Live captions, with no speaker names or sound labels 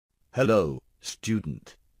Hello,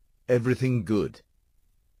 student. Everything good?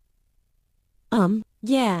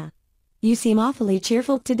 Yeah. You seem awfully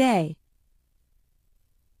cheerful today.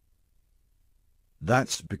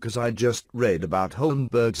 That's because I just read about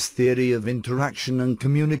Holmberg's theory of interaction and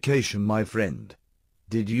communication, my friend.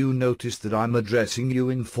 Did you notice that I'm addressing you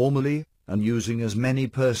informally, and using as many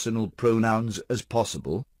personal pronouns as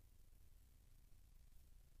possible?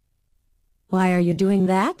 Why are you doing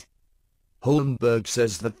that? Holmberg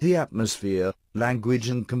says that the atmosphere, language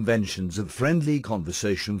and conventions of friendly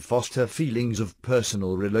conversation foster feelings of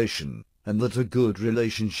personal relation, and that a good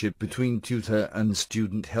relationship between tutor and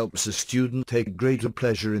student helps a student take greater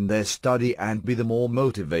pleasure in their study and be the more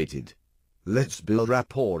motivated. Let's build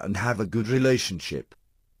rapport and have a good relationship.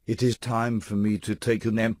 It is time for me to take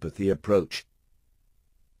an empathy approach.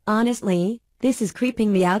 Honestly, this is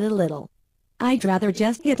creeping me out a little. I'd rather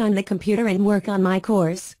just get on the computer and work on my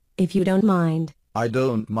course, if you don't mind. I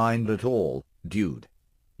don't mind at all, dude.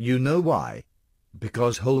 You know why?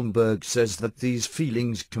 Because Holmberg says that these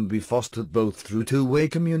feelings can be fostered both through two-way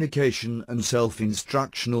communication and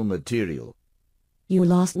self-instructional material. You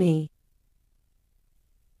lost me.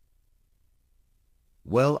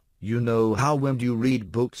 Well, you know how when you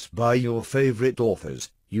read books by your favorite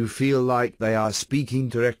authors, you feel like they are speaking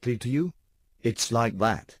directly to you? It's like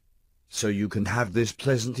that. So you can have this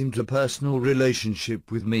pleasant interpersonal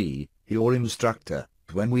relationship with me, your instructor,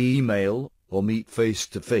 when we email, or meet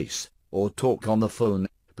face-to-face, or talk on the phone,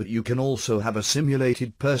 but you can also have a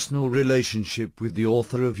simulated personal relationship with the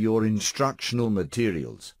author of your instructional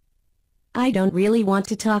materials. I don't really want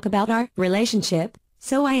to talk about our relationship,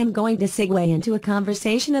 so I am going to segue into a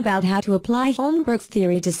conversation about how to apply Holmberg's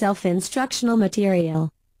theory to self-instructional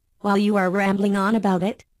material. While you are rambling on about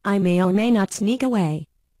it, I may or may not sneak away.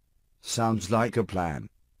 Sounds like a plan.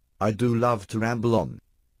 I do love to ramble on.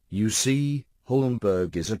 You see,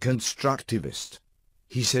 Holmberg is a constructivist.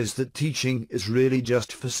 He says that teaching is really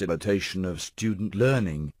just facilitation of student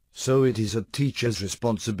learning, so it is a teacher's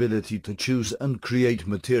responsibility to choose and create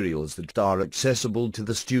materials that are accessible to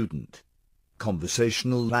the student.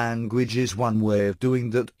 Conversational language is one way of doing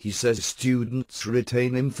that. He says students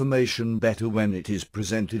retain information better when it is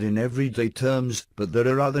presented in everyday terms, but there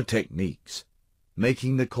are other techniques.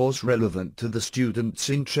 Making the course relevant to the student's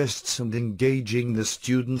interests and engaging the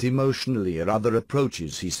student emotionally are other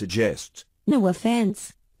approaches he suggests. No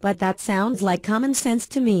offense, but that sounds like common sense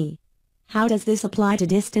to me. How does this apply to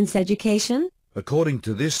distance education? According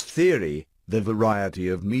to this theory, the variety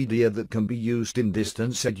of media that can be used in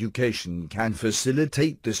distance education can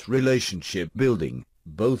facilitate this relationship building,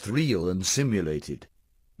 both real and simulated.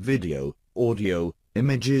 Video, audio,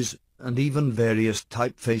 images, and even various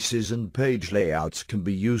typefaces and page layouts can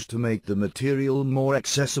be used to make the material more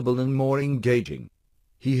accessible and more engaging.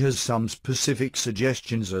 He has some specific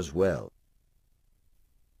suggestions as well.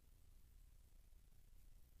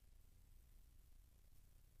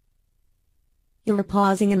 You're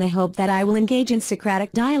pausing in the hope that I will engage in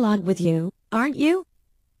Socratic dialogue with you, aren't you?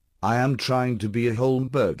 I am trying to be a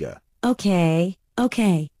Holmberger. Okay.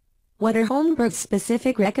 What are Holmberg's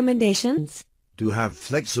specific recommendations? To have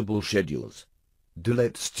flexible schedules. To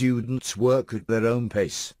let students work at their own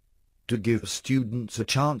pace. To give students a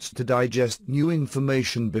chance to digest new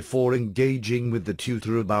information before engaging with the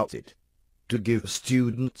tutor about it. To give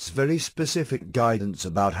students very specific guidance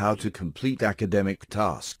about how to complete academic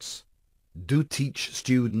tasks. To teach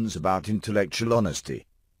students about intellectual honesty.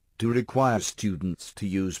 To require students to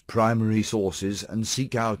use primary sources and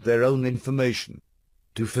seek out their own information.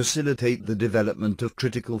 To facilitate the development of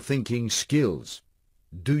critical thinking skills.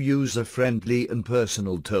 Do use a friendly and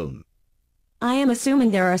personal tone. I am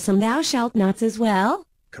assuming there are some thou shalt nots as well?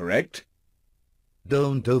 Correct?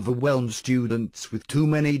 Don't overwhelm students with too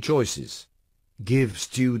many choices. Give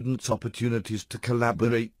students opportunities to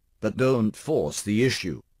collaborate, but don't force the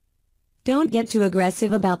issue. Don't get too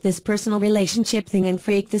aggressive about this personal relationship thing and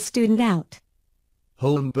freak the student out.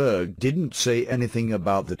 Holmberg didn't say anything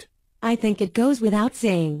about that. I think it goes without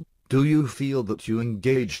saying. Do you feel that you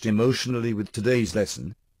engaged emotionally with today's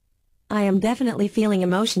lesson? I am definitely feeling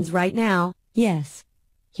emotions right now, yes.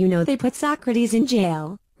 You know they put Socrates in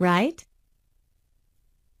jail, right?